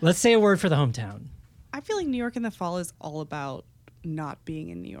 Let's say a word for the hometown. I feel like New York in the fall is all about not being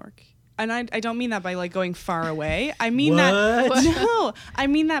in New York. And I don't mean that by like going far away. I mean that no. I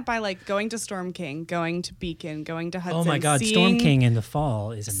mean that by like going to Storm King, going to Beacon, going to Hudson. Oh my God, Storm seeing- King in the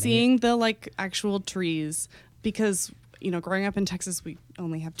fall is amazing. Seeing the like actual trees, because growing up in Texas, we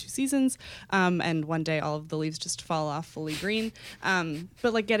only have 2 seasons, and one day all of the leaves just fall off fully green.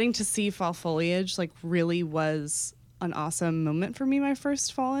 But like getting to see fall foliage like really was an awesome moment for me my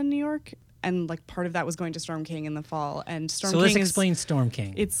first fall in New York. And like part of that was going to Storm King in the fall. And Storm So King let's is- explain Storm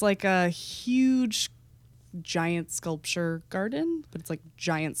King. It's like a huge giant sculpture garden, but it's like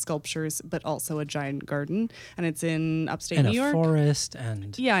giant sculptures, but also a giant garden. And it's in upstate and New a York. forest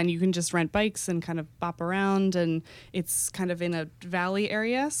and Yeah, and you can just rent bikes and kind of bop around, and it's kind of in a valley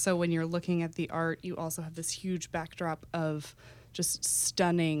area. So when you're looking at the art, you also have this huge backdrop of just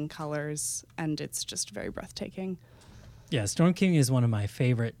stunning colors, and it's just very breathtaking. yeah, Storm King is one of my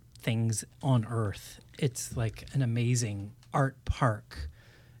favorite things on earth. It's like an amazing art park.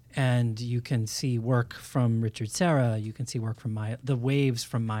 And you can see work from Richard Serra. You can see work from the waves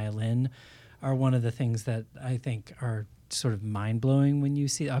from Maya Lin are one of the things that I think are sort of mind-blowing when you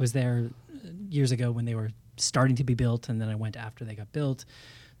see. I was there years ago when they were starting to be built, and then I went after they got built.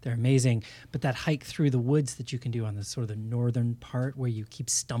 They're amazing. But that hike through the woods that you can do on the sort of the northern part where you keep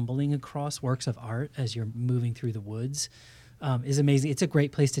stumbling across works of art as you're moving through the woods is amazing. It's a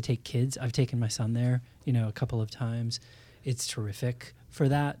great place to take kids. I've taken my son there, a couple of times. It's terrific. for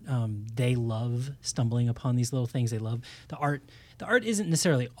that. They love stumbling upon these little things. They love the art. The art isn't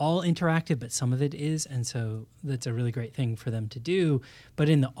necessarily all interactive, but some of it is, and so that's a really great thing for them to do. But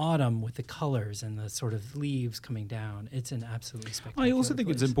in the autumn, with the colors and the sort of leaves coming down, it's an absolutely spectacular I also think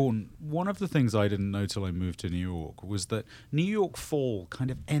place. it's important. One of the things I didn't know till I moved to New York was that New York fall kind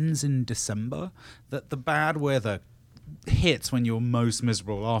of ends in December, that the bad weather hits when you're most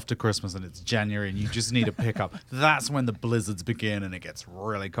miserable after Christmas and it's January and you just need a pickup. That's when the blizzards begin and it gets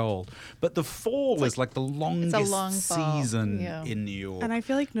really cold. But the fall is like the longest long fall. season Yeah. in New York. And I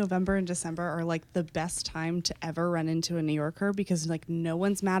feel like November and December are like the best time to ever run into a New Yorker because like no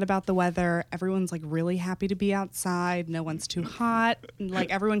one's mad about the weather. Everyone's like really happy to be outside. No one's too hot.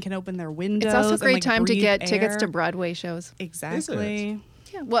 Like everyone can open their windows. It's also a and, great like, time to breathe get tickets air. to Broadway shows. Exactly.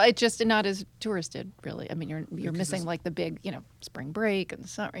 Yeah, well, it's just not as touristed, really. I mean, you're Because missing it's- like the big, spring break and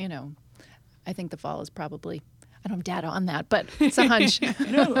summer. I think the fall is probably. I don't have data on that, but it's a hunch. I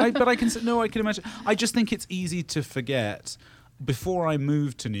can imagine. I just think it's easy to forget. Before I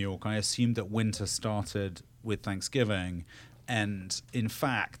moved to New York, I assumed that winter started with Thanksgiving, and in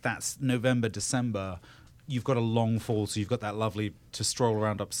fact, that's November, December. You've got a long fall, so you've got that lovely to stroll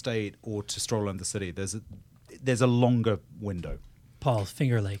around upstate or to stroll around the city. There's a longer window. Paul,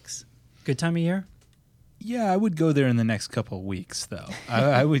 Finger Lakes. Good time of year? Yeah, I would go there in the next couple of weeks, though.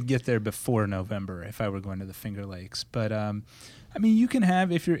 I would get there before November if I were going to the Finger Lakes. But I mean, you can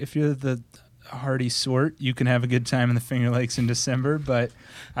have if you're the hardy sort, you can have a good time in the Finger Lakes in December. But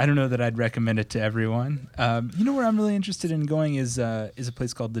I don't know that I'd recommend it to everyone. Where I'm really interested in going is a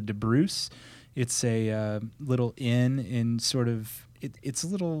place called the DeBruce. It's a little inn in sort of. It's a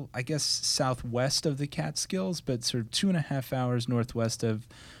little, I guess, southwest of the Catskills, but sort of 2.5 hours northwest of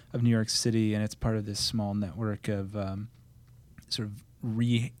New York City, and it's part of this small network of sort of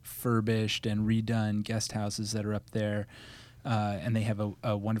refurbished and redone guest houses that are up there. And they have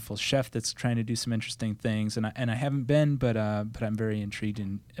a wonderful chef that's trying to do some interesting things. And I haven't been, but I'm very intrigued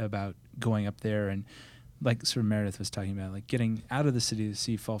about going up there and, like sort of Meredith was talking about, like getting out of the city to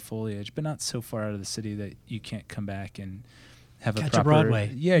see fall foliage, but not so far out of the city that you can't come back and have Catch a proper, a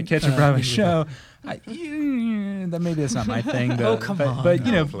Broadway. Yeah, catch a Broadway show. Maybe that's not my thing. Though. Oh, come on. But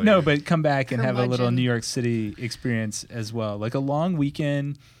No, but come back and have a little Curmudgeon. New York City experience as well. Like a long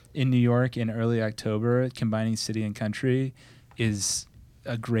weekend in New York in early October, combining city and country, is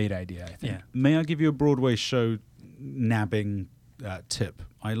a great idea, I think. Yeah. May I give you a Broadway show nabbing tip?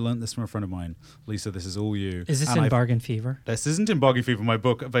 I learned this from a friend of mine. Lisa, this is all you. Is this And in I've- Bargain Fever? This isn't in Bargain Fever, my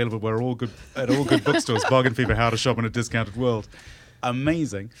book, available where all good bookstores. Bargain Fever, How to Shop in a Discounted World.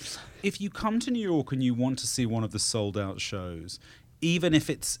 Amazing. If you come to New York and you want to see one of the sold-out shows, even if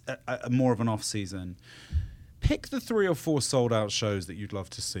it's a more of an off-season, pick the 3 or 4 sold-out shows that you'd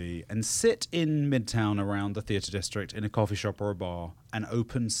love to see and sit in Midtown around the Theatre District in a coffee shop or a bar and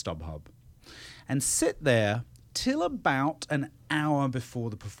open StubHub. And sit there till about an hour before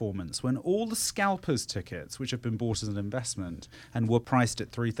the performance, when all the scalpers tickets, which have been bought as an investment and were priced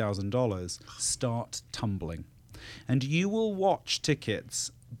at $3,000, start tumbling. And you will watch tickets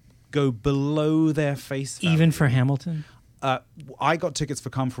go below their face value. Even for Hamilton? I got tickets for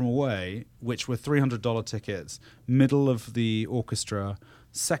Come From Away, which were $300 tickets, middle of the orchestra,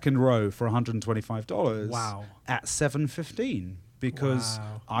 second row for $125. Wow. At 7:15, because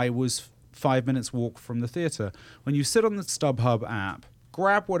Wow. I was 5 minutes walk from the theatre. When you sit on the StubHub app,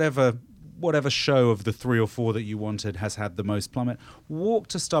 grab whatever show of the 3 or 4 that you wanted has had the most plummet. Walk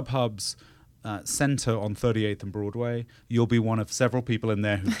to StubHub's center on 38th and Broadway. You'll be one of several people in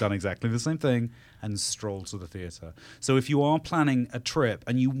there who've done exactly the same thing and stroll to the theatre. So if you are planning a trip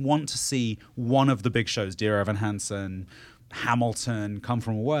and you want to see one of the big shows, Dear Evan Hansen, Hamilton, Come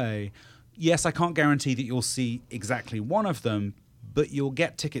From Away, yes, I can't guarantee that you'll see exactly one of them, but you'll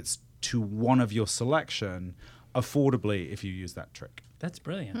get tickets to one of your selection affordably if you use that trick. That's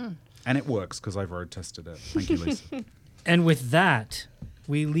brilliant. And it works because I've road tested it. Thank you, Lisa. And with that,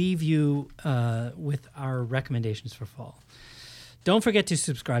 we leave you with our recommendations for fall. Don't forget to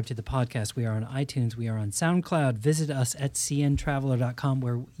subscribe to the podcast. We are on iTunes. We are on SoundCloud. Visit us at cntraveler.com,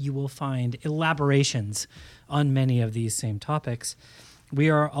 where you will find elaborations on many of these same topics.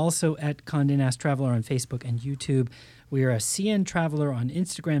 We are also at Condé Nast Traveler on Facebook and YouTube. We are a CN Traveler on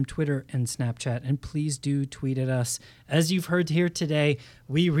Instagram, Twitter, and Snapchat. And please do tweet at us. As you've heard here today,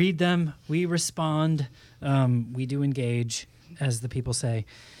 we read them, we respond, we do engage, as the people say.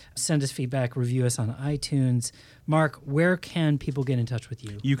 Send us feedback, review us on iTunes. Mark, where can people get in touch with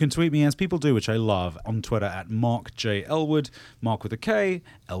you? You can tweet me, as people do, which I love, on Twitter at Mark J. Elwood. Mark with a K,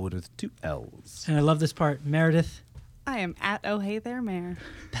 Elwood with 2 L's. And I love this part. Meredith. I am at Oh Hey There Mayor.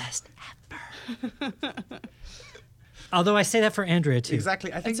 Best ever. Although I say that for Andrea too.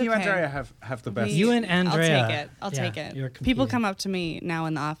 Exactly. I think It's you, okay. Andrea, have the best. You and Andrea. I'll take it. I'll Yeah, take it. you're People competing. come up to me now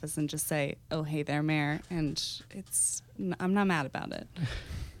in the office and just say, "Oh, hey there, Mayor," and I'm not mad about it.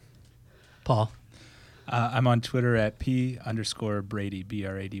 Paul. I'm on Twitter at _Brady,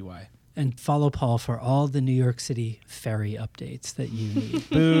 BRADY. And follow Paul for all the New York City ferry updates that you need.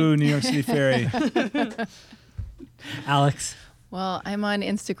 Boo, New York City Ferry. Alex. Well, I'm on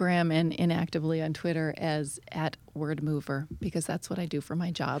Instagram and inactively on Twitter as @wordmover because that's what I do for my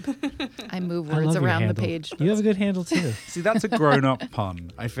job. I move I words love your around the handle. page. You have a good handle too. See, that's a grown-up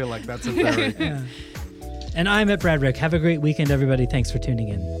pun. I feel like that's a very... Yeah. And I'm at Brad Rick. Have a great weekend, everybody. Thanks for tuning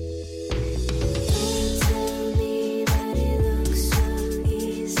in.